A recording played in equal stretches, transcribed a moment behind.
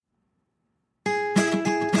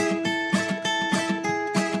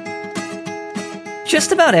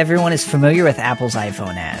Just about everyone is familiar with Apple's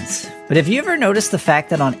iPhone ads. But have you ever noticed the fact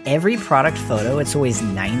that on every product photo, it's always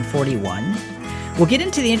 941? We'll get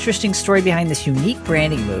into the interesting story behind this unique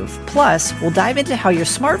branding move. Plus, we'll dive into how your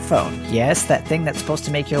smartphone, yes, that thing that's supposed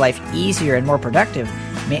to make your life easier and more productive,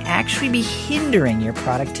 may actually be hindering your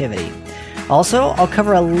productivity. Also, I'll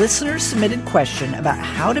cover a listener-submitted question about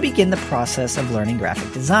how to begin the process of learning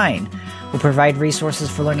graphic design. We'll provide resources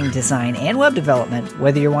for learning design and web development,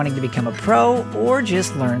 whether you're wanting to become a pro or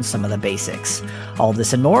just learn some of the basics. All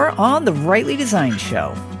this and more on The Rightly Designed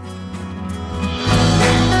Show.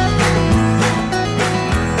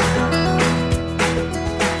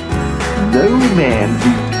 No man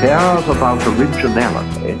who cares about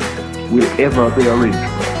originality will ever be original.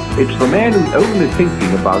 It's the man who's only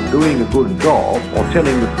thinking about doing a good job or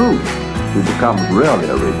telling the truth who becomes really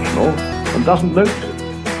original and doesn't notice it.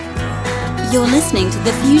 You're listening to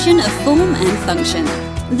the fusion of form and function.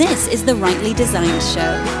 This is The Rightly Designed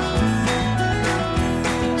Show.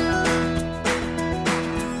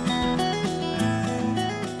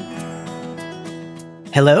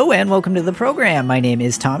 Hello and welcome to the program. My name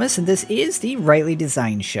is Thomas and this is The Rightly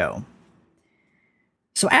Designed Show.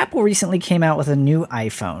 So Apple recently came out with a new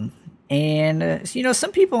iPhone. And,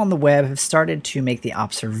 some people on the web have started to make the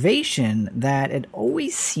observation that it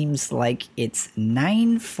always seems like it's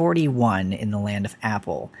 941 in the land of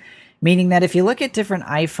Apple. Meaning that if you look at different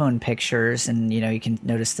iPhone pictures, and, you can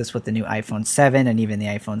notice this with the new iPhone 7 and even the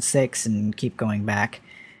iPhone 6 and keep going back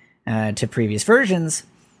to previous versions,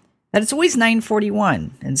 that it's always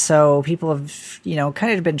 941. And so people have,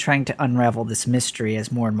 kind of been trying to unravel this mystery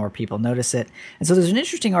as more and more people notice it. And so there's an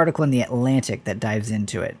interesting article in The Atlantic that dives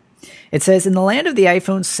into it. It says, in the land of the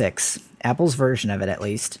iPhone 6, Apple's version of it at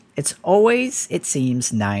least, it's always, it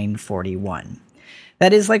seems, 941.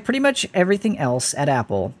 That is, like pretty much everything else at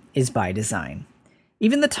Apple is by design.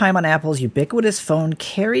 Even the time on Apple's ubiquitous phone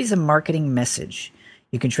carries a marketing message.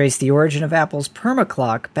 You can trace the origin of Apple's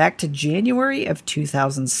permaclock back to January of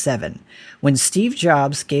 2007, when Steve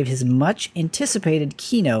Jobs gave his much-anticipated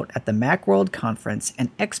keynote at the Macworld Conference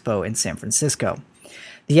and Expo in San Francisco.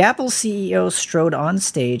 The Apple CEO strode on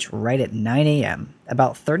stage right at 9 a.m.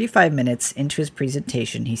 About 35 minutes into his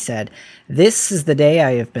presentation, he said, "This is the day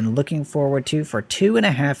I have been looking forward to for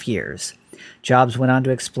 2.5 years." Jobs went on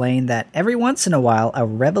to explain that every once in a while, a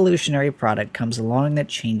revolutionary product comes along that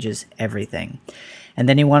changes everything. And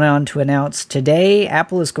then he went on to announce, today,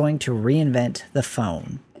 Apple is going to reinvent the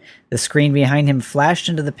phone. The screen behind him flashed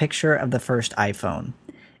into the picture of the first iPhone.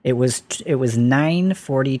 It was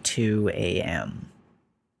 9:42 a.m.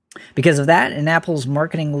 Because of that, in Apple's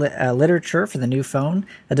marketing literature for the new phone,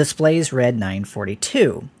 the displays read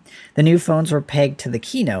 942. The new phones were pegged to the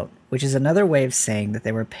keynote, which is another way of saying that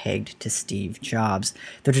they were pegged to Steve Jobs.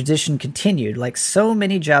 The tradition continued, like so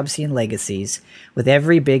many Jobsian legacies, with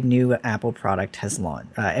every big new Apple product has launched.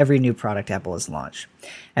 Every new product Apple has launched.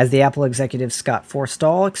 As the Apple executive Scott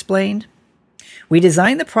Forstall explained, we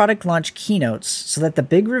designed the product launch keynotes so that the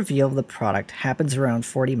big reveal of the product happens around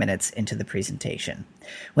 40 minutes into the presentation.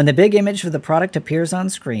 When the big image of the product appears on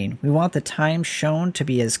screen, we want the time shown to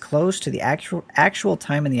be as close to the actual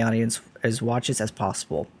time in the audience as watches as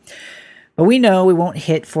possible. But we know we won't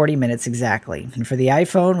hit 40 minutes exactly, and for the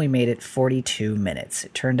iPhone, we made it 42 minutes.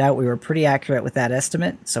 It turned out we were pretty accurate with that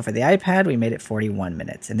estimate, so for the iPad, we made it 41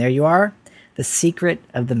 minutes. And there you are, the secret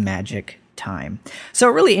of the magic time. So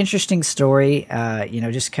a really interesting story,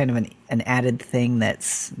 just kind of an added thing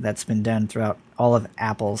that's been done throughout all of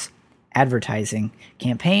Apple's advertising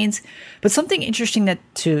campaigns, but something interesting that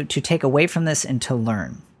to take away from this and to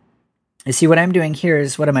learn. You see, what I'm doing here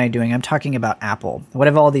is, what am I doing? I'm talking about Apple. What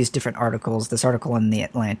have all these different articles, this article in The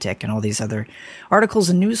Atlantic and all these other articles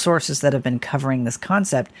and news sources that have been covering this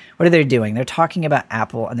concept, what are they doing? They're talking about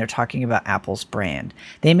Apple and they're talking about Apple's brand.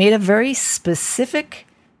 They made a very specific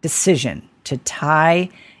decision to tie,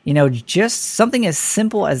 just something as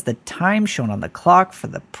simple as the time shown on the clock for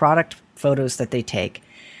the product photos that they take,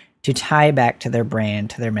 to tie back to their brand,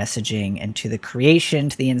 to their messaging, and to the creation,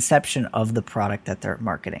 to the inception of the product that they're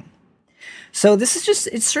marketing. So this is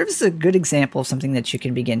it serves as a good example of something that you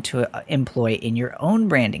can begin to employ in your own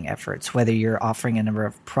branding efforts, whether you're offering a number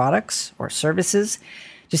of products or services,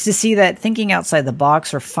 just to see that thinking outside the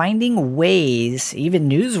box or finding ways, even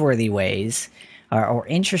newsworthy ways, or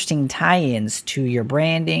interesting tie-ins to your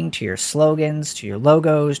branding, to your slogans, to your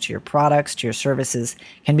logos, to your products, to your services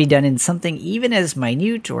can be done in something even as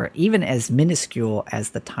minute or even as minuscule as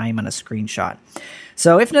the time on a screenshot.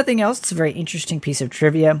 So if nothing else, it's a very interesting piece of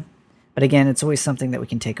trivia. But again, it's always something that we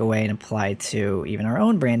can take away and apply to even our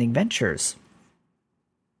own branding ventures.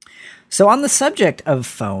 So on the subject of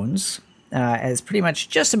phones, as pretty much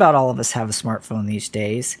just about all of us have a smartphone these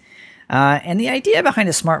days. And the idea behind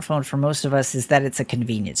a smartphone for most of us is that it's a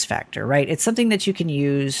convenience factor, right? It's something that you can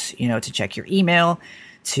use, to check your email,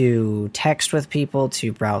 to text with people,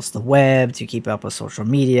 to browse the web, to keep up with social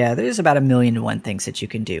media. There's about 1,000,001 things that you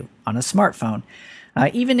can do on a smartphone,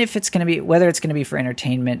 even if it's going to be, whether it's going to be for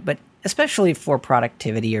entertainment, but especially for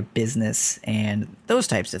productivity or business and those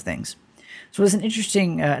types of things. So it was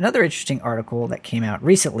another interesting article that came out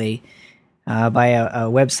recently by a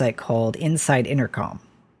website called Inside Intercom.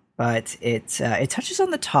 But it touches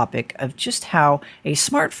on the topic of just how a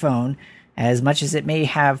smartphone, as much as it may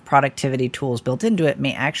have productivity tools built into it,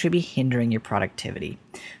 may actually be hindering your productivity.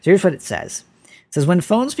 So here's what it says. It says, when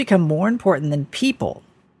phones become more important than people,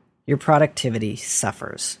 your productivity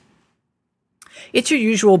suffers. It's your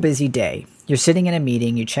usual busy day. You're sitting in a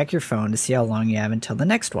meeting, you check your phone to see how long you have until the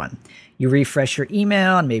next one. You refresh your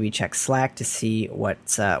email and maybe check Slack to see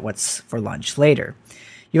what's for lunch later.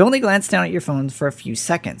 You've only glanced down at your phone for a few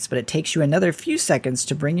seconds, but it takes you another few seconds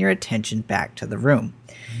to bring your attention back to the room.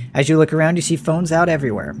 As you look around, you see phones out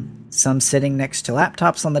everywhere. Some sitting next to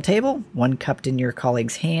laptops on the table, one cupped in your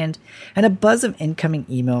colleague's hand, and a buzz of incoming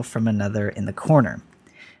email from another in the corner.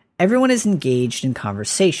 Everyone is engaged in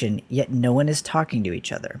conversation, yet no one is talking to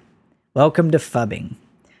each other. Welcome to phubbing.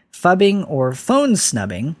 Phubbing, or phone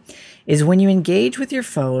snubbing, is when you engage with your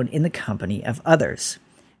phone in the company of others.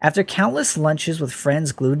 After countless lunches with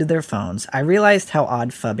friends glued to their phones, I realized how odd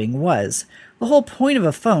phubbing was. The whole point of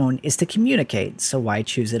a phone is to communicate, so why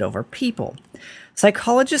choose it over people?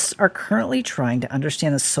 Psychologists are currently trying to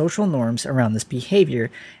understand the social norms around this behavior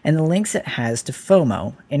and the links it has to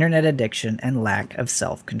FOMO, internet addiction, and lack of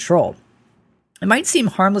self-control. It might seem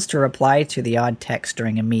harmless to reply to the odd text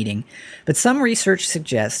during a meeting, but some research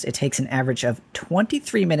suggests it takes an average of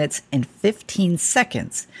 23 minutes and 15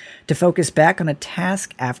 seconds to focus back on a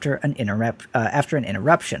task after an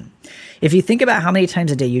interruption. If you think about how many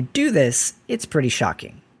times a day you do this, it's pretty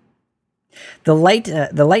shocking. The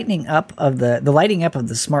lighting up of the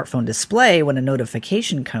smartphone display when a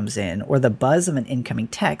notification comes in, or the buzz of an incoming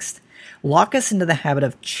text, lock us into the habit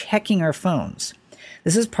of checking our phones.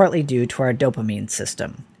 This is partly due to our dopamine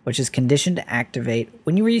system, which is conditioned to activate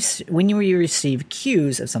when you receive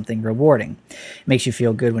cues of something rewarding. It makes you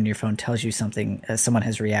feel good when your phone tells you someone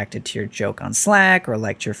has reacted to your joke on Slack or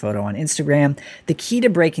liked your photo on Instagram. The key to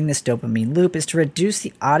breaking this dopamine loop is to reduce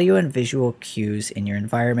the audio and visual cues in your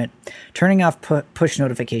environment. Turning off push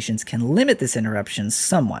notifications can limit this interruption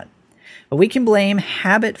somewhat. But we can blame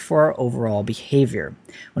habit for our overall behavior.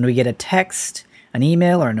 When we get a text, an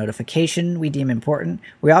email, or a notification we deem important,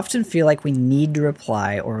 we often feel like we need to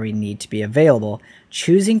reply or we need to be available,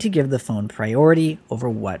 choosing to give the phone priority over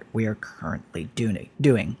what we are currently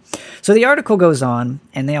doing. So the article goes on,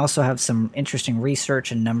 and they also have some interesting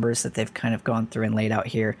research and numbers that they've kind of gone through and laid out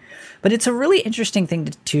here. But it's a really interesting thing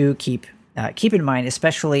to keep in mind,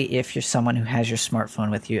 especially if you're someone who has your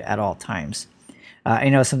smartphone with you at all times. I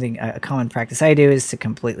know a common practice I do is to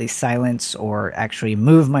completely silence or actually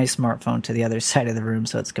move my smartphone to the other side of the room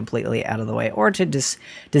so it's completely out of the way, or to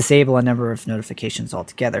disable a number of notifications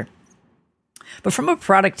altogether. But from a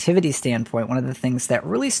productivity standpoint, one of the things that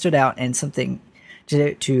really stood out and something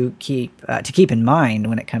to keep in mind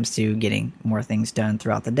when it comes to getting more things done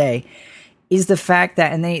throughout the day is the fact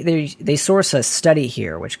that, and they source a study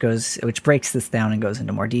here which breaks this down and goes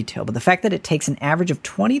into more detail, but the fact that it takes an average of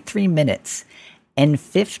 23 minutes and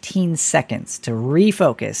 15 seconds to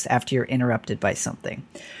refocus after you're interrupted by something.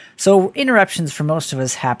 So interruptions for most of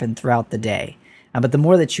us happen throughout the day, but the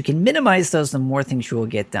more that you can minimize those, the more things you will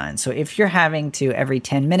get done. So if you're having to every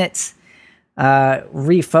 10 minutes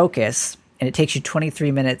refocus, and it takes you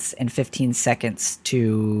 23 minutes and 15 seconds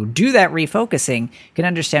to do that refocusing, you can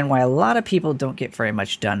understand why a lot of people don't get very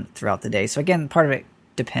much done throughout the day. So again, part of it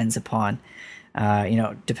depends upon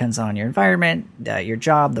depends on your environment, your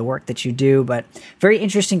job, the work that you do, but very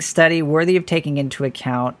interesting study, worthy of taking into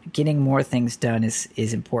account. Getting more things done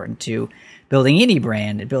is important to building any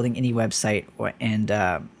brand and building any website and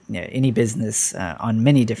any business on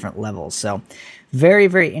many different levels. So very,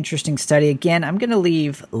 very interesting study. Again, I'm going to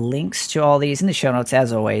leave links to all these in the show notes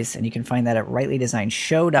as always, and you can find that at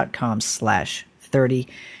rightlydesignshow.com/30,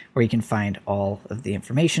 where you can find all of the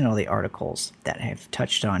information, all the articles that I've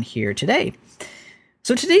touched on here today.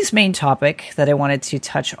 So today's main topic that I wanted to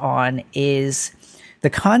touch on is the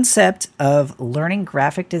concept of learning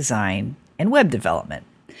graphic design and web development.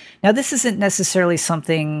 Now, this isn't necessarily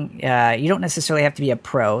something, you don't necessarily have to be a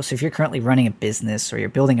pro. So if you're currently running a business or you're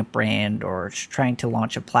building a brand or trying to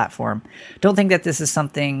launch a platform, don't think that this is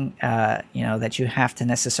something, that you have to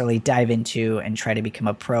necessarily dive into and try to become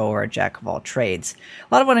a pro or a jack of all trades.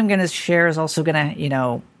 A lot of what I'm going to share is also going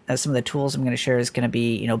to, some of the tools I'm going to share is going to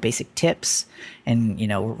be, basic tips and,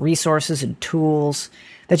 resources and tools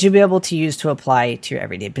that you'll be able to use to apply to your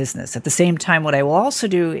everyday business. At the same time, what I will also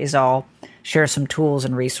do is I'll share some tools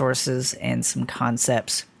and resources and some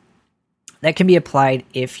concepts that can be applied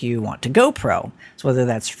if you want to go pro. So whether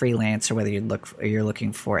that's freelance or whether you're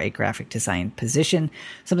looking for a graphic design position,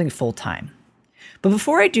 something full-time. But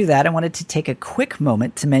before I do that, I wanted to take a quick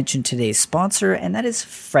moment to mention today's sponsor, and that is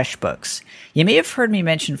FreshBooks. You may have heard me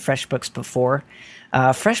mention FreshBooks before.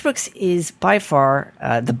 FreshBooks is by far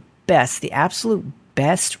the absolute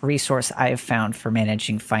best resource I have found for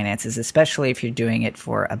managing finances, especially if you're doing it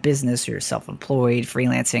for a business or you're self-employed,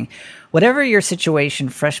 freelancing. Whatever your situation,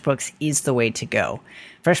 FreshBooks is the way to go.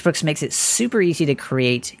 FreshBooks makes it super easy to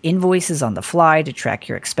create invoices on the fly, to track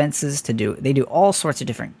your expenses, they do all sorts of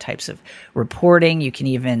different types of reporting. You can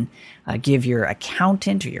even give your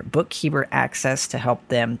accountant or your bookkeeper access to help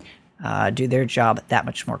them do their job that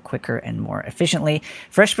much more quicker and more efficiently.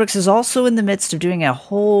 FreshBooks is also in the midst of doing a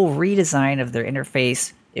whole redesign of their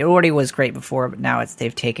interface. It already was great before, but now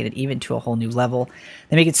they've taken it even to a whole new level.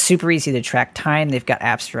 They make it super easy to track time. They've got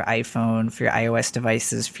apps for iPhone, for your iOS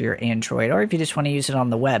devices, for your Android, or if you just want to use it on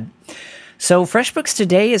the web. So FreshBooks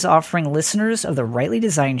today is offering listeners of the Rightly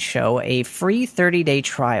Designed Show a free 30-day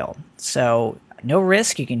trial. So no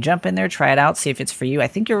risk. You can jump in there, try it out, see if it's for you. I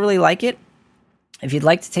think you'll really like it. If you'd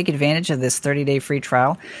like to take advantage of this 30-day free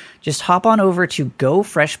trial, just hop on over to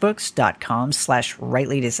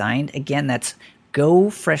gofreshbooks.com/rightly-designed. Again, that's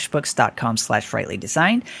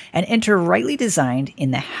gofreshbooks.com/rightly-designed and enter Rightly Designed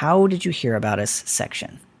in the How Did You Hear About Us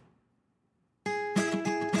section.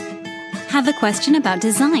 Have a question about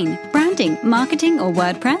design, branding, marketing, or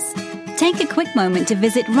WordPress? Take a quick moment to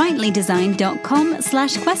visit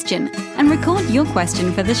rightlydesign.com/question and record your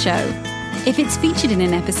question for the show. If it's featured in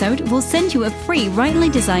an episode, we'll send you a free Rightly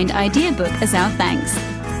Designed idea book as our thanks.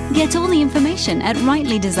 Get all the information at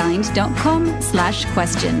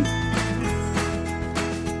rightlyDesigned.com/question.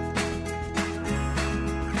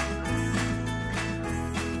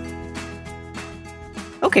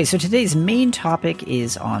 Okay, so today's main topic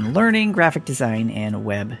is on learning graphic design and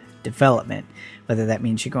web development. Whether that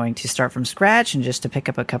means you're going to start from scratch and just to pick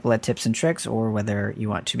up a couple of tips and tricks, or whether you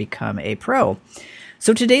want to become a pro.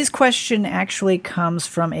 So today's question actually comes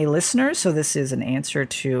from a listener. So this is an answer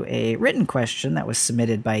to a written question that was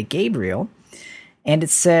submitted by Gabriel. And it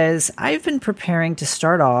says, I've been preparing to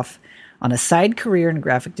start off on a side career in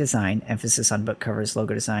graphic design, emphasis on book covers,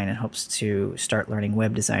 logo design, and hopes to start learning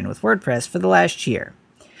web design with WordPress for the last year.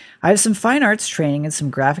 I have some fine arts training and some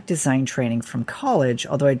graphic design training from college,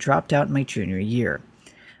 although I dropped out in my junior year.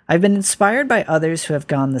 I've been inspired by others who have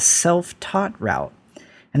gone the self-taught route.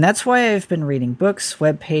 And that's why I've been reading books,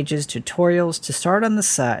 web pages, tutorials to start on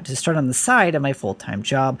the side of my full-time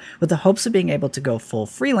job with the hopes of being able to go full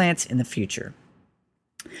freelance in the future.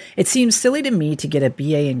 It seems silly to me to get a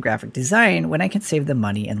BA in graphic design when I can save the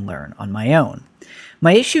money and learn on my own.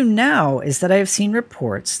 My issue now is that I have seen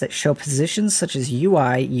reports that show positions such as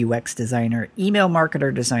UI, UX designer, email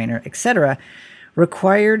marketer designer, etc.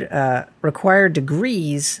 require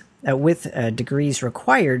degrees with degrees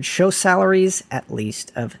required show salaries at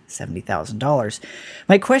least of $70,000.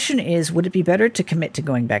 My question is, would it be better to commit to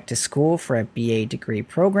going back to school for a BA degree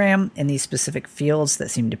program in these specific fields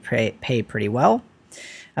that seem to pay pretty well,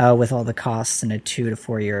 with all the costs and a 2 to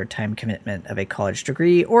 4 year time commitment of a college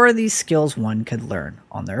degree, or are these skills one could learn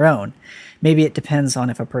on their own? Maybe it depends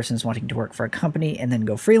on if a person is wanting to work for a company and then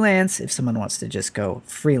go freelance, if someone wants to just go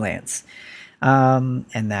freelance. And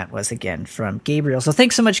that was, again, from Gabriel. So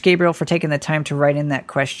thanks so much, Gabriel, for taking the time to write in that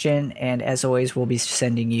question. And as always, we'll be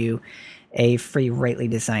sending you a free Rightly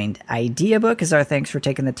Designed idea book as our thanks for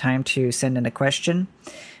taking the time to send in a question.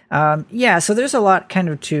 So there's a lot kind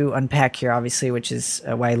of to unpack here, obviously, which is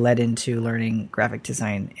why I led into learning graphic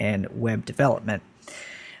design and web development.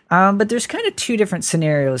 But there's kind of two different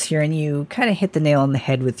scenarios here, and you kind of hit the nail on the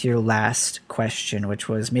head with your last question, which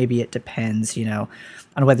was maybe it depends,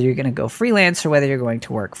 on whether you're going to go freelance or whether you're going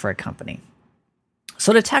to work for a company.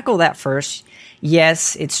 So to tackle that first,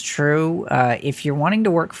 yes, it's true. If you're wanting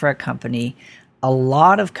to work for a company, a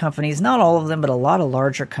lot of companies, not all of them, but a lot of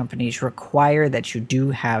larger companies require that you do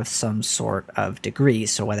have some sort of degree.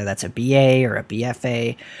 So whether that's a BA or a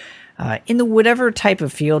BFA, In the whatever type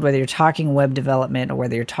of field, whether you're talking web development or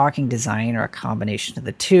whether you're talking design or a combination of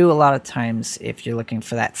the two, a lot of times if you're looking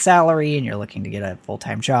for that salary and you're looking to get a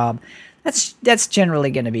full-time job, that's generally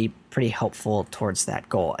going to be pretty helpful towards that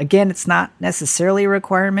goal. Again, it's not necessarily a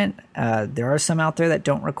requirement. There are some out there that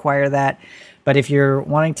don't require that. But if you're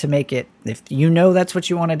wanting to make it, if you know that's what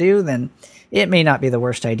you want to do, then it may not be the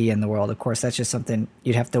worst idea in the world. Of course, that's just something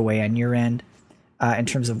you'd have to weigh on your end in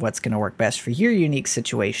terms of what's going to work best for your unique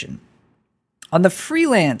situation. On the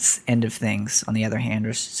freelance end of things, on the other hand,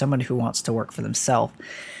 or someone who wants to work for themselves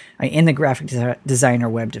in the graphic design or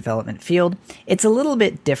web development field, it's a little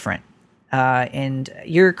bit different. And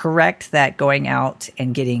you're correct that going out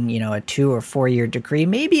and getting, a 2 or 4 year degree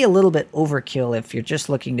may be a little bit overkill if you're just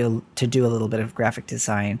looking to do a little bit of graphic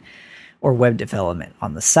design or web development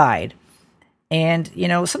on the side. And,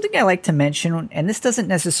 something I like to mention, and this doesn't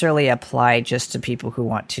necessarily apply just to people who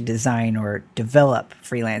want to design or develop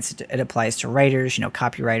freelance. It applies to writers,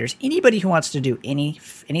 copywriters, anybody who wants to do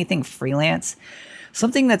anything freelance.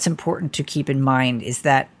 Something that's important to keep in mind is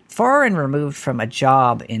that far and removed from a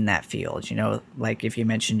job in that field, like if you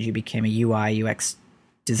mentioned you became a UI, UX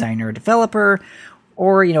designer or developer,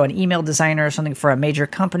 or, an email designer or something for a major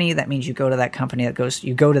company, that means you go to that company,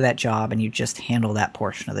 you go to that job and you just handle that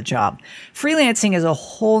portion of the job. Freelancing is a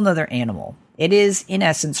whole nother animal. It is, in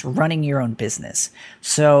essence, running your own business.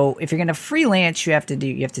 So if you're going to freelance, you have to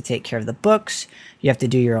take care of the books, you have to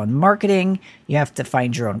do your own marketing, you have to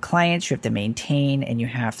find your own clients, you have to maintain, and you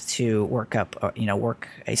have to work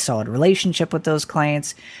a solid relationship with those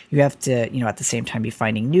clients. You have to, at the same time be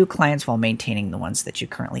finding new clients while maintaining the ones that you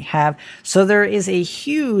currently have. So there is a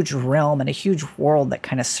huge realm and a huge world that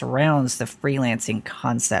kind of surrounds the freelancing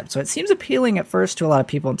concept. So it seems appealing at first to a lot of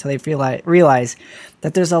people until they realize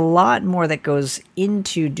that there's a lot more that goes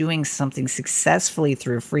into doing something successfully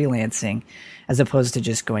through freelancing as opposed to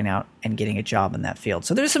just going out and getting a job in that field.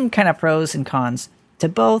 So there's some kind of pros and cons to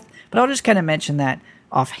both, but I'll just kind of mention that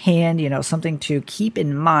offhand, something to keep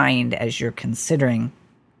in mind as you're considering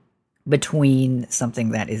between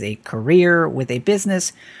something that is a career with a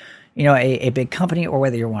business, a big company, or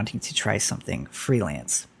whether you're wanting to try something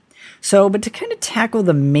freelance. So, but to kind of tackle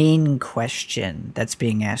the main question that's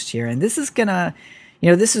being asked here, and this is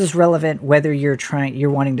this is relevant whether you're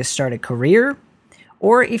wanting to start a career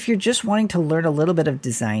or if you're just wanting to learn a little bit of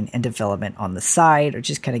design and development on the side or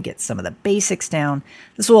just kind of get some of the basics down.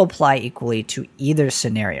 This will apply equally to either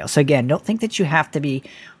scenario. So again, don't think that you have to be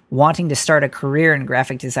wanting to start a career in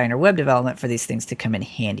graphic design or web development for these things to come in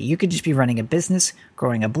handy. You could just be running a business,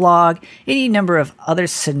 growing a blog, any number of other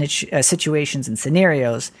situations and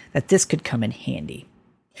scenarios that this could come in handy.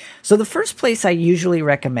 So the first place I usually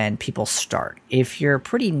recommend people start, if you're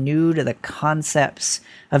pretty new to the concepts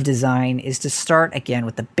of design, is to start again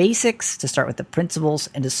with the basics, to start with the principles,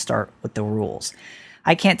 and to start with the rules.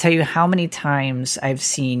 I can't tell you how many times I've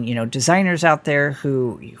seen, designers out there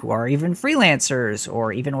who are even freelancers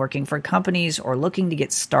or even working for companies or looking to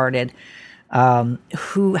get started,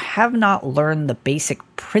 who have not learned the basic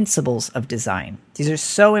principles of design. These are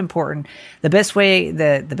so important. The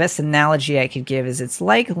best analogy I could give is it's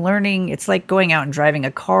like going out and driving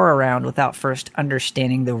a car around without first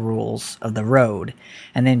understanding the rules of the road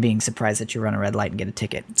and then being surprised that you run a red light and get a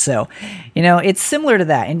ticket. So, it's similar to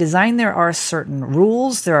that. In design, there are certain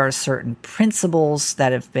rules, there are certain principles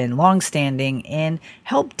that have been longstanding and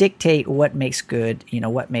help dictate what makes good,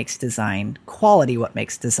 what makes design quality, what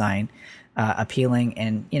makes design appealing.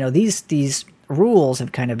 And, these rules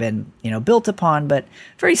have kind of been, built upon, but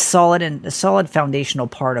very solid and a solid foundational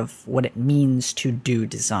part of what it means to do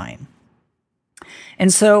design.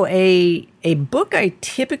 And so a book I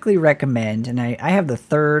typically recommend, and I have the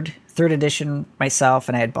third edition myself,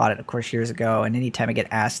 and I had bought it, of course, years ago. And anytime I get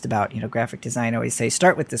asked about, graphic design, I always say,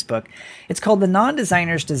 start with this book. It's called The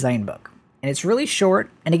Non-Designer's Design Book. And it's really short.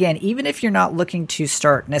 And again, even if you're not looking to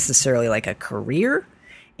start necessarily like a career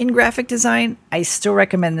in graphic design, I still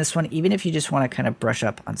recommend this one, even if you just want to kind of brush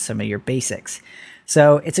up on some of your basics.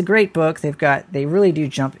 So it's a great book. They really do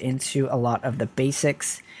jump into a lot of the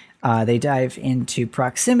basics. They dive into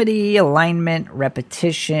proximity, alignment,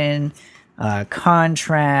 repetition,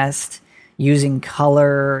 contrast, using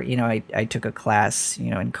color. I took a class,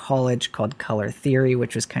 in college called Color Theory,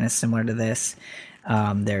 which was kind of similar to this.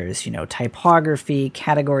 There's, typography,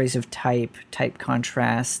 categories of type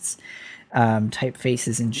contrasts,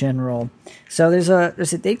 typefaces in general. So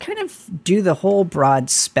they kind of do the whole broad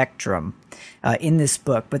spectrum in this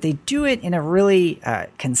book, but they do it in a really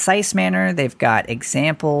concise manner. They've got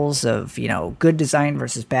examples of, good design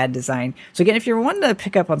versus bad design. So again, if you're wanting to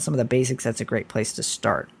pick up on some of the basics, that's a great place to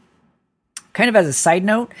start. Kind of as a side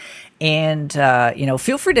note, and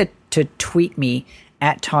feel free to tweet me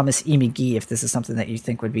at Thomas E. McGee if this is something that you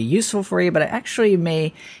think would be useful for you. But I actually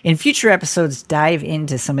may, in future episodes, dive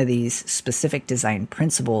into some of these specific design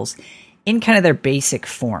principles in kind of their basic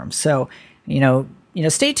form. So,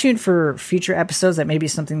 stay tuned for future episodes. That may be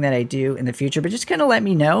something that I do in the future, but just kind of let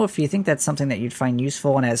me know if you think that's something that you'd find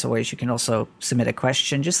useful. And as always, you can also submit a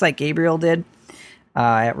question, just like Gabriel did,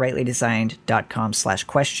 at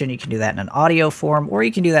rightlydesigned.com/question. You can do that in an audio form, or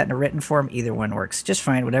you can do that in a written form. Either one works just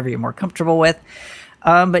fine, whatever you're more comfortable with.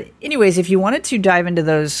 But anyways, if you wanted to dive into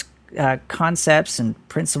those concepts and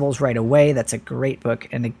principles right away, that's a great book,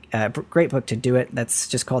 and a great book to do it. That's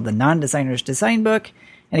just called The Non-Designer's Design Book.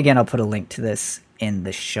 And again, I'll put a link to this in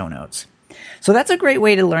the show notes. So that's a great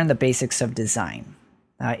way to learn the basics of design.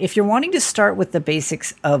 If you're wanting to start with the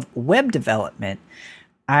basics of web development,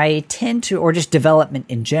 I tend to, or just development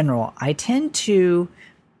in general, I tend to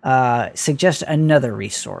suggest another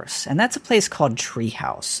resource, and that's a place called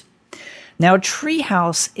Treehouse. Now,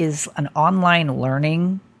 Treehouse is an online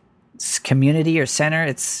learning community or center.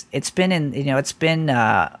 It's been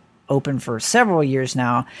open for several years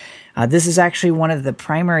now. This is actually one of the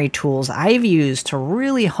primary tools I've used to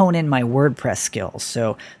really hone in my WordPress skills.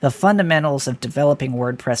 So the fundamentals of developing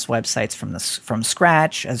WordPress websites from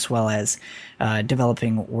scratch, as well as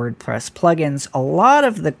developing WordPress plugins. A lot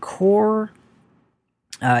of the core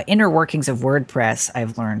inner workings of WordPress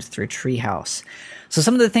I've learned through Treehouse. So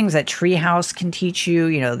some of the things that Treehouse can teach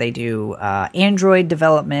you, they do Android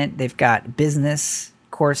development. They've got business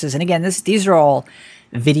courses. And again, these are all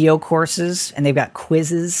video courses, and they've got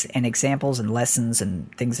quizzes and examples and lessons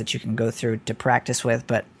and things that you can go through to practice with.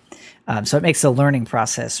 But so it makes the learning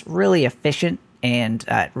process really efficient, and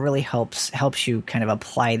it really helps you kind of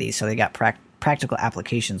apply these. So they got practical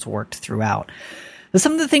applications worked throughout. But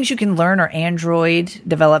some of the things you can learn are Android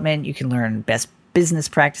development. You can learn best business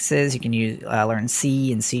practices. You can learn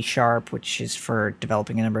C and C#, which is for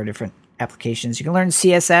developing a number of different applications. You can learn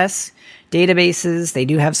CSS, databases. They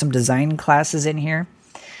do have some design classes in here.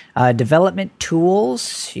 Development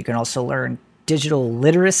tools. You can also learn digital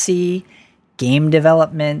literacy, game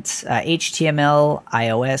development, HTML,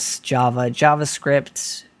 iOS, Java,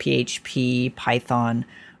 JavaScript, PHP, Python,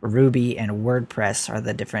 Ruby, and WordPress are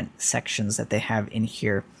the different sections that they have in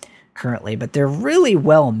here currently, but they're really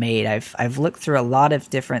well made. I've looked through a lot of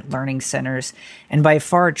different learning centers, and by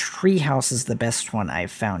far Treehouse is the best one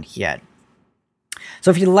I've found yet.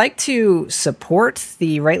 So if you'd like to support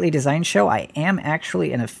the Rightly Designed Show, I am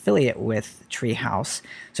actually an affiliate with Treehouse.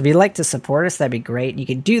 So if you'd like to support us, that'd be great. You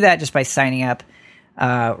can do that just by signing up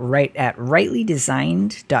right at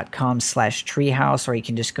rightlydesigned.com/treehouse, or you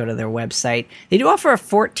can just go to their website. They do offer a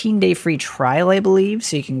 14-day free trial, I believe,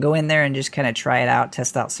 so you can go in there and just kind of try it out,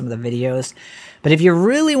 test out some of the videos. But if you're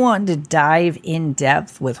really wanting to dive in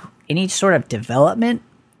depth with any sort of development,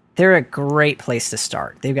 they're a great place to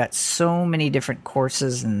start. They've got so many different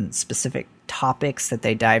courses and specific topics that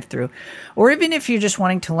they dive through. Or even if you're just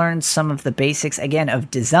wanting to learn some of the basics, again,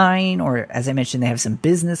 of design, or as I mentioned, they have some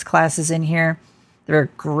business classes in here. They're a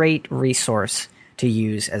great resource to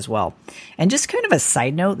use as well. And just kind of a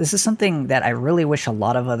side note, this is something that I really wish a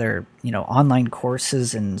lot of other, online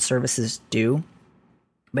courses and services do.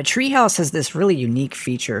 But Treehouse has this really unique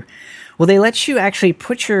feature. Well, they let you actually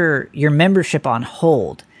put your membership on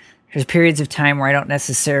hold. There's periods of time where I don't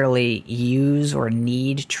necessarily use or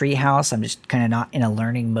need Treehouse. I'm just kind of not in a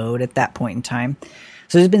learning mode at that point in time.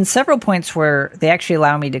 So there's been several points where they actually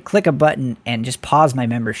allow me to click a button and just pause my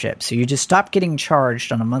membership. So you just stop getting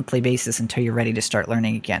charged on a monthly basis until you're ready to start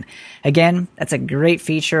learning again. Again, that's a great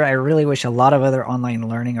feature. I really wish a lot of other online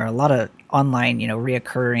learning, or a lot of online,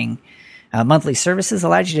 reoccurring monthly services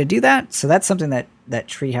allowed you to do that. So that's something that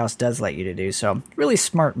Treehouse does let you to do. So really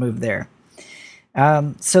smart move there.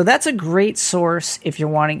 So that's a great source if you're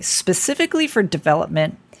wanting specifically for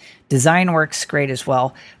development. Design works great as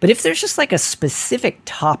well. But if there's just like a specific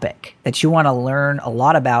topic that you want to learn a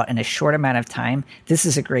lot about in a short amount of time, this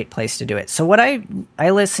is a great place to do it. So what I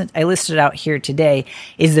listed out here today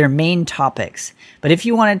is their main topics. But if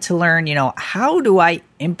you wanted to learn, how do I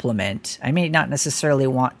implement, I may not necessarily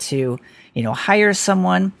want to, hire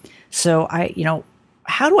someone. So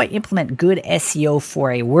how do I implement good SEO for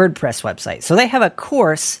a WordPress website? So they have a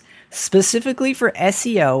course specifically for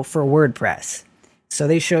SEO for WordPress. So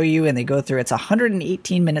they show you and they go through, it's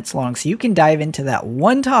 118 minutes long. So you can dive into that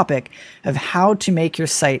one topic of how to make your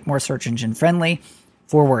site more search engine friendly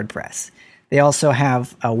for WordPress. They also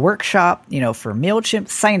have a workshop, for MailChimp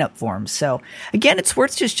sign-up forms. So again, it's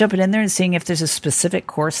worth just jumping in there and seeing if there's a specific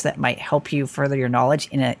course that might help you further your knowledge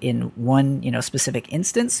in one, specific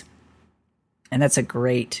instance. And that's a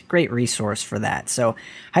great resource for that. So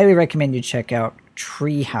highly recommend you check out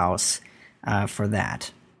Treehouse for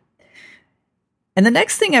that. And the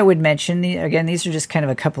next thing I would mention, again, these are just kind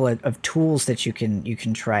of a couple of tools that you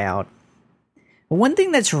can try out. One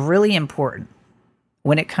thing that's really important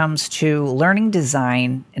when it comes to learning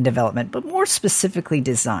design and development, but more specifically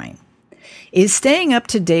design, is staying up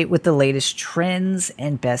to date with the latest trends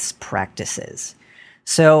and best practices.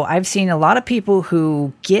 So I've seen a lot of people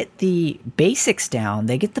who get the basics down,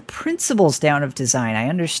 they get the principles down of design. I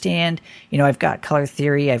understand, I've got color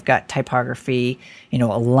theory, I've got typography,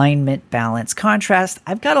 alignment, balance, contrast.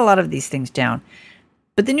 I've got a lot of these things down.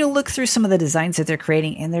 But then you'll look through some of the designs that they're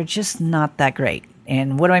creating and they're just not that great.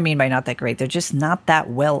 And what do I mean by not that great? They're just not that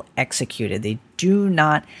well executed. They're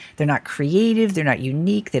not creative, they're not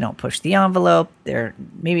unique, they don't push the envelope,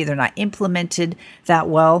 maybe they're not implemented that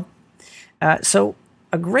well. So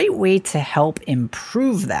a great way to help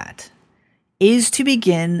improve that is to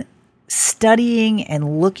begin studying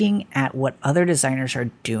and looking at what other designers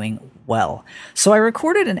are doing well. So I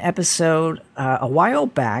recorded an episode a while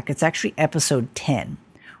back. It's actually episode 10,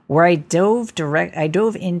 where I dove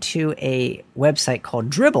into a website called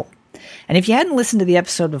Dribbble. And if you hadn't listened to the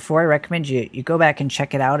episode before, I recommend you go back and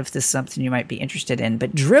check it out if this is something you might be interested in.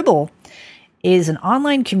 But Dribbble is an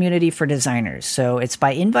online community for designers. So it's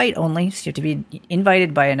by invite only. So you have to be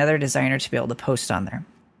invited by another designer to be able to post on there.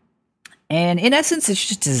 And in essence, it's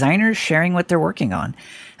just designers sharing what they're working on.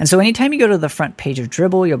 And so anytime you go to the front page of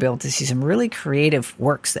Dribbble, you'll be able to see some really creative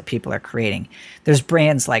works that people are creating. There's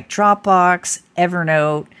brands like Dropbox,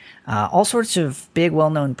 Evernote, all sorts of big,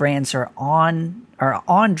 well-known brands are on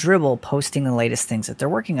Dribbble posting the latest things that they're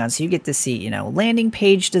working on. So you get to see, landing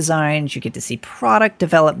page designs, you get to see product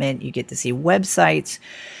development, you get to see websites,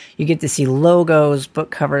 you get to see logos, book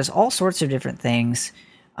covers, all sorts of different things.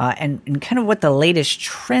 And kind of what the latest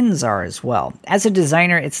trends are as well. As a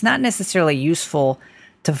designer, it's not necessarily useful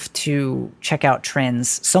to check out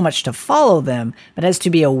trends so much to follow them, but as to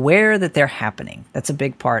be aware that they're happening. That's a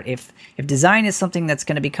big part. If design is something that's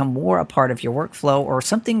going to become more a part of your workflow or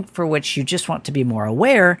something for which you just want to be more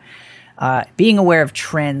aware, being aware of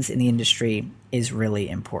trends in the industry is really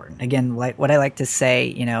important. Again, like what I like to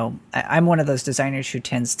say, I'm one of those designers who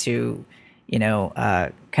tends to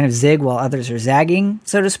kind of zig while others are zagging,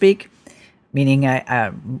 so to speak. Meaning,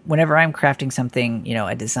 whenever I'm crafting something,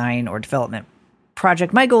 a design or development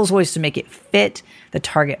project, my goal is always to make it fit the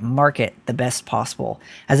target market the best possible,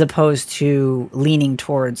 as opposed to leaning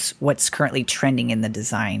towards what's currently trending in the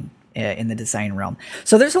design realm.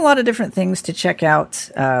 So there's a lot of different things to check out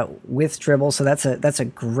with Dribbble. So that's a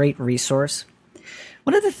great resource.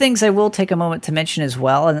 One of the things I will take a moment to mention as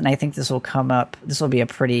well, and I think this will come up. This will be a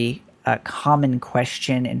pretty common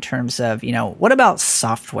question in terms of, what about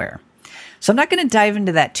software? So I'm not going to dive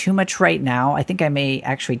into that too much right now. I think I may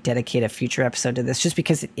actually dedicate a future episode to this just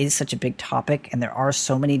because it is such a big topic and there are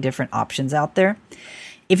so many different options out there.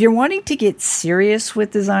 If you're wanting to get serious with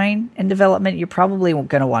design and development, you're probably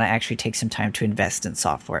going to want to actually take some time to invest in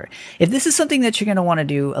software. If this is something that you're going to want to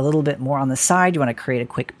do a little bit more on the side, you want to create a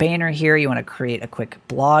quick banner here, you want to create a quick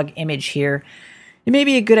blog image here, it may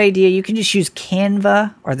be a good idea. You can just use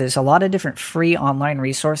Canva, or there's a lot of different free online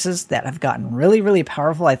resources that have gotten really, really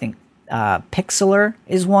powerful. I think Pixlr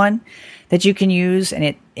is one that you can use, and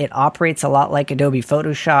it operates a lot like Adobe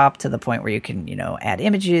Photoshop to the point where you can, add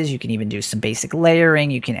images. You can even do some basic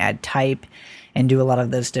layering. You can add type and do a lot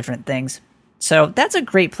of those different things. So that's a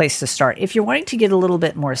great place to start. If you're wanting to get a little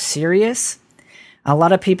bit more serious, a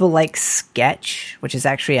lot of people like Sketch, which is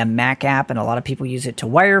actually a Mac app, and a lot of people use it to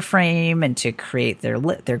wireframe and to create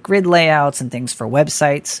their grid layouts and things for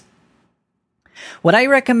websites. What I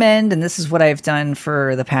recommend, and this is what I've done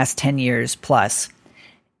for the past 10 years plus,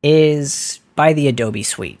 is buy the Adobe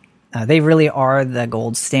Suite. They really are the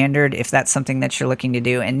gold standard if that's something that you're looking to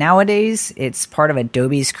do. And nowadays, it's part of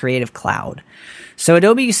Adobe's Creative Cloud. So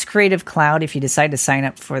Adobe's Creative Cloud, if you decide to sign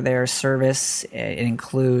up for their service, it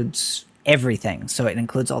includes everything. So it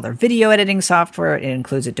includes all their video editing software. It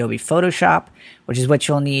includes Adobe Photoshop, which is what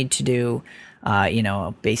you'll need to do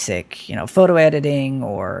basic, photo editing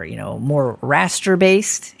or, more raster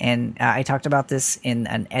based. And I talked about this in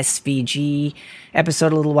an SVG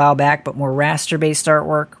episode a little while back, but more raster based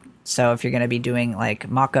artwork. So if you're going to be doing like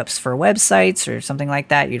mock-ups for websites or something like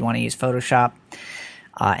that, you'd want to use Photoshop.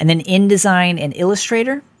 And then InDesign and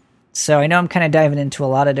Illustrator. So I know I'm kind of diving into a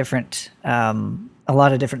lot of different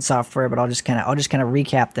software, but I'll just kind of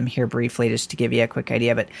recap them here briefly just to give you a quick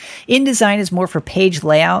idea. But InDesign is more for page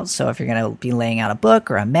layout. So if you're going to be laying out a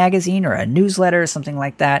book or a magazine or a newsletter or something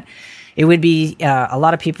like that, it would be a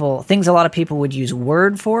lot of people would use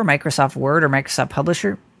Word for, Microsoft Word or Microsoft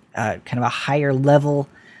Publisher, kind of a higher level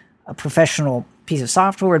professional piece of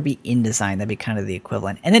software would be InDesign. That'd be kind of the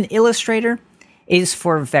equivalent. And then Illustrator is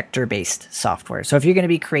for vector-based software. So if you're going to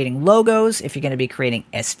be creating logos, if you're going to be creating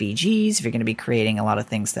SVGs, if you're going to be creating a lot of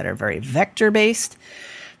things that are very vector-based,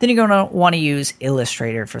 then you're going to want to use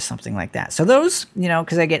Illustrator for something like that. So those,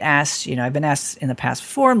 because I get asked, I've been asked in the past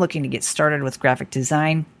before, I'm looking to get started with graphic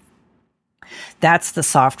design. That's the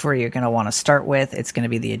software you're going to want to start with. It's going to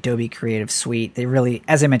be the Adobe Creative Suite. They really,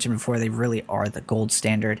 as I mentioned before, they really are the gold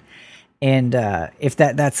standard. And if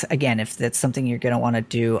that's something you're going to want to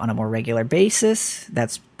do on a more regular basis,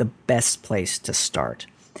 that's the best place to start.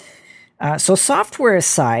 So software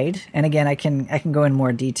aside, and again, I can go in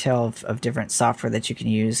more detail of different software that you can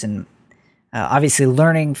use, and obviously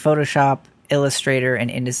learning Photoshop, Illustrator,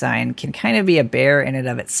 and InDesign can kind of be a bear in and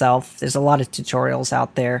of itself. There's a lot of tutorials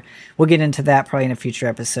out there. We'll get into that probably in a future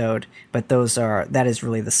episode, but that is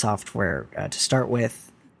really the software to start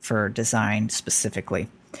with for design specifically.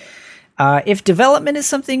 If development is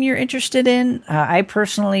something you're interested in, I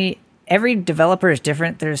personally, every developer is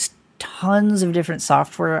different. There's tons of different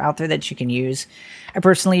software out there that you can use. I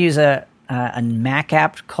personally use a Mac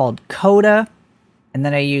app called Coda, and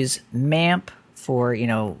then I use MAMP for,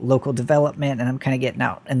 local development, and I'm kind of getting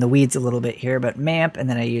out in the weeds a little bit here, but MAMP, and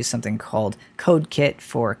then I use something called CodeKit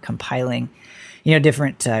for compiling,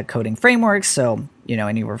 different coding frameworks. So,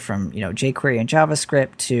 anywhere from, jQuery and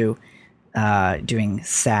JavaScript to doing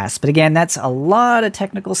Sass. But again, that's a lot of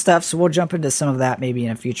technical stuff, so we'll jump into some of that maybe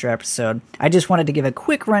in a future episode. I just wanted to give a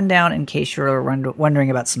quick rundown in case you're wondering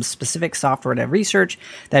about some specific software to research.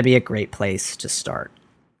 That'd be a great place to start.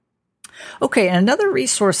 Okay, and another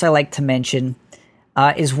resource I like to mention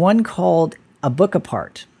is one called A Book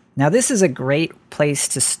Apart. Now, this is a great place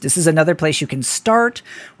this is another place you can start,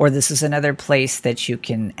 or this is another place that you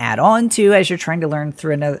can add on to as you're trying to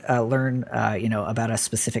learn about a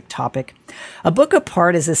specific topic. A Book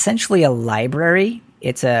Apart is essentially a library.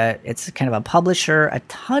 It's kind of a publisher, a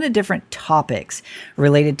ton of different topics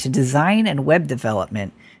related to design and web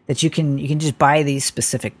development that you can just buy these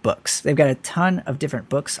specific books. They've got a ton of different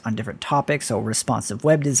books on different topics, so responsive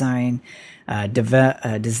web design,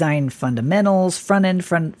 design fundamentals, front-end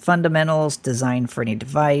fundamentals, design for any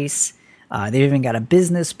device. They've even got a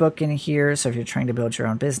business book in here, so if you're trying to build your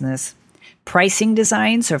own business. Pricing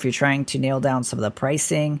design, so if you're trying to nail down some of the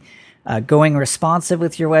pricing. Going responsive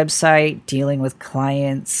with your website, dealing with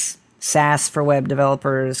clients, SaaS for web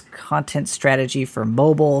developers, content strategy for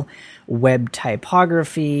mobile, web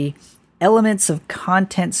typography, elements of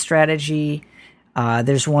content strategy.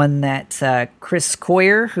 There's one that Chris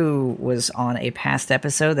Coyier, who was on a past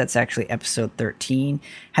episode, that's actually episode 13,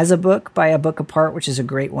 has a book by A Book Apart, which is a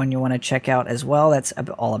great one you want to check out as well. That's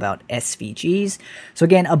all about SVGs. So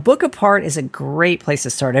again, A Book Apart is a great place to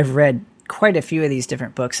start. I've read quite a few of these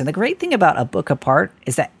different books, and the great thing about A Book Apart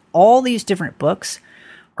is that all these different books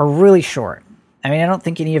are really short. I mean, I don't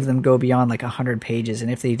think any of them go beyond like 100 pages, and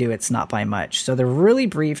if they do, it's not by much. So they're really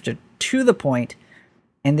brief, to the point,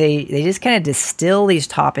 and they just kind of distill these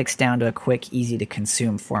topics down to a quick,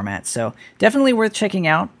 easy-to-consume format. So definitely worth checking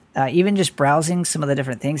out, even just browsing some of the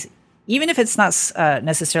different things. Even if it's not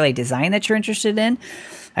necessarily design that you're interested in.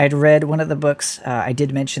 I had read one of the books I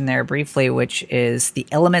did mention there briefly, which is The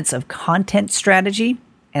Elements of Content Strategy.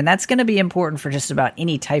 And that's going to be important for just about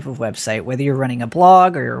any type of website, whether you're running a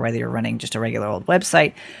blog or whether you're running just a regular old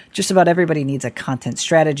website. Just about everybody needs a content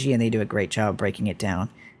strategy, and they do a great job breaking it down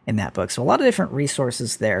in that book. So a lot of different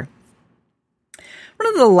resources there. One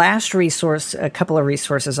of the last a couple of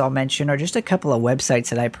resources I'll mention are just a couple of websites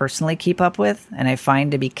that I personally keep up with and I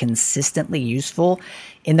find to be consistently useful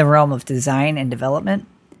in the realm of design and development.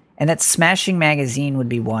 And that's Smashing Magazine would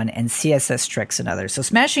be one, and CSS Tricks another. So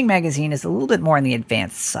Smashing Magazine is a little bit more on the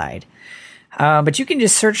advanced side. But you can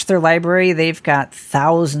just search their library. They've got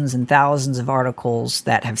thousands and thousands of articles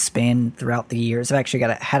that have spanned throughout the years. I've actually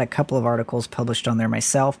had a couple of articles published on there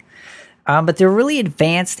myself. But they're really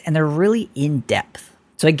advanced and they're really in-depth.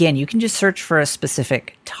 So again, you can just search for a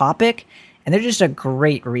specific topic, and they're just a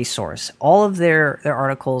great resource. All of their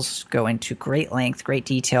articles go into great length, great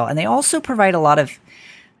detail, and they also provide a lot of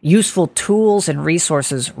useful tools and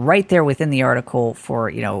resources right there within the article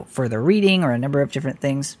for, further reading or a number of different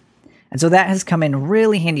things. And so that has come in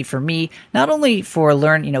really handy for me, not only for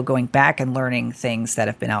going back and learning things that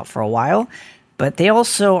have been out for a while, but they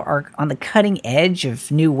also are on the cutting edge of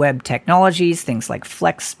new web technologies, things like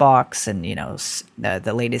Flexbox and,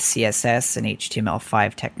 the latest CSS and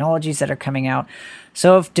HTML5 technologies that are coming out.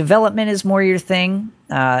 So if development is more your thing,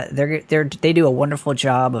 they do a wonderful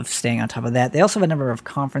job of staying on top of that. They also have a number of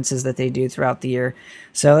conferences that they do throughout the year.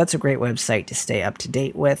 So that's a great website to stay up to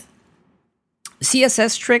date with.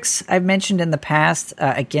 CSS Tricks, I've mentioned in the past.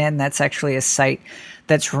 Again, that's actually a site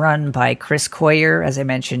that's run by Chris Coyier. As I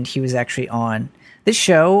mentioned, he was actually on this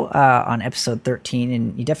show on episode 13,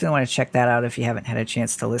 and you definitely want to check that out if you haven't had a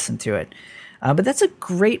chance to listen to it. But that's a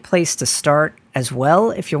great place to start as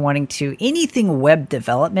well if you're wanting to anything web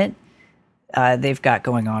development. They've got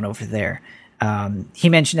going on over there. He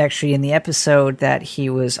mentioned actually in the episode that he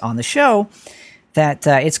was on the show that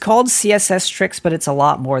it's called CSS Tricks, but it's a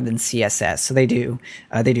lot more than CSS. So they do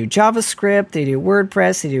JavaScript, they do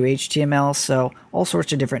WordPress, they do HTML, so all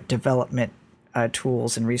sorts of different development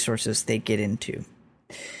tools and resources they get into.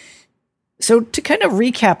 So to kind of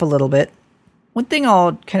recap a little bit, one thing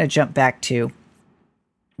I'll kind of jump back to,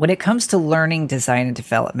 when it comes to learning design and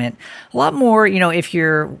development, a lot more, if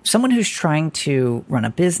you're someone who's trying to run a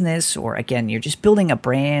business, or again, you're just building a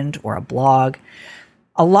brand or a blog,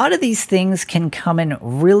 a lot of these things can come in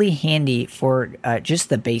really handy for just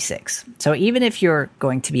the basics. So even if you're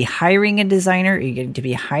going to be hiring a designer, or you're going to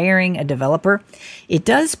be hiring a developer, it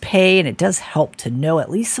does pay and it does help to know at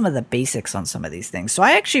least some of the basics on some of these things. So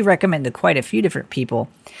I actually recommend to quite a few different people,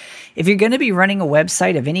 if you're going to be running a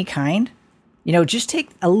website of any kind, just take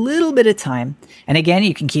a little bit of time. And again,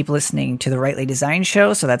 you can keep listening to the Rightly Designed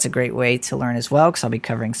show, so that's a great way to learn as well, because I'll be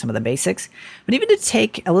covering some of the basics. But even to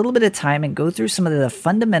take a little bit of time and go through some of the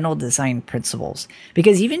fundamental design principles,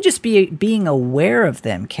 because even just being aware of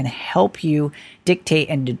them can help you dictate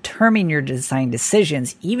and determine your design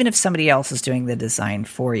decisions, even if somebody else is doing the design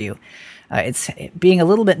for you. It's being a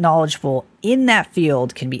little bit knowledgeable in that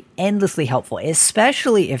field can be endlessly helpful,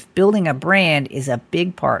 especially if building a brand is a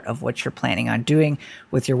big part of what you're planning on doing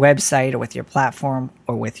with your website or with your platform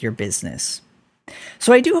or with your business.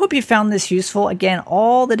 So I do hope you found this useful. Again,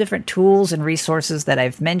 all the different tools and resources that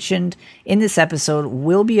I've mentioned in this episode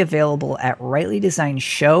will be available at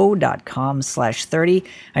rightlydesignshow.com/30.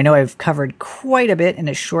 I know I've covered quite a bit in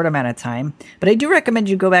a short amount of time, but I do recommend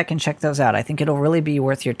you go back and check those out. I think it'll really be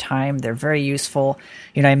worth your time. They're very useful.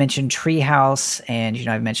 I mentioned Treehouse and,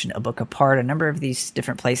 I've mentioned A Book Apart. A number of these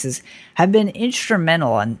different places have been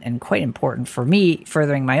instrumental and quite important for me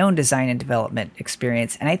furthering my own design and development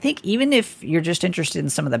experience. And I think even if you're just interested in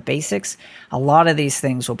some of the basics, a lot of these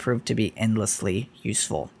things will prove to be endlessly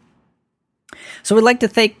useful. So we'd like to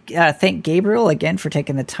thank Gabriel again for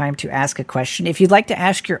taking the time to ask a question. If you'd like to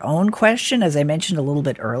ask your own question, as I mentioned a little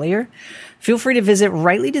bit earlier, feel free to visit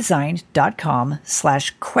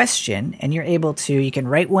rightlydesign.com/question, and you can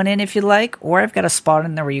write one in if you'd like, or I've got a spot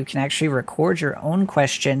in there where you can actually record your own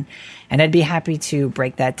question, and I'd be happy to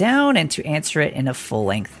break that down and to answer it in a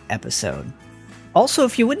full-length episode. Also,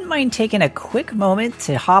 if you wouldn't mind taking a quick moment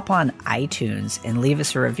to hop on iTunes and leave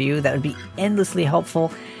us a review, that would be endlessly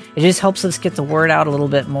helpful. It just helps us get the word out a little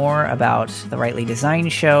bit more about the Rightly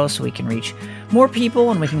Designed show so we can reach more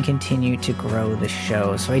people and we can continue to grow the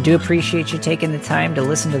show. So I do appreciate you taking the time to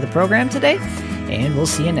listen to the program today, and we'll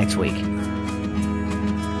see you next week.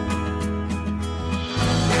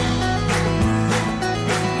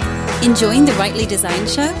 Enjoying the Rightly Designed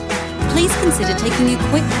show? Please consider taking a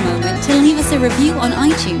quick moment to leave us a review on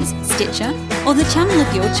iTunes, Stitcher, or the channel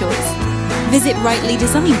of your choice. Visit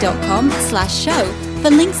rightlydesign.com/show for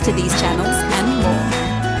links to these channels and more.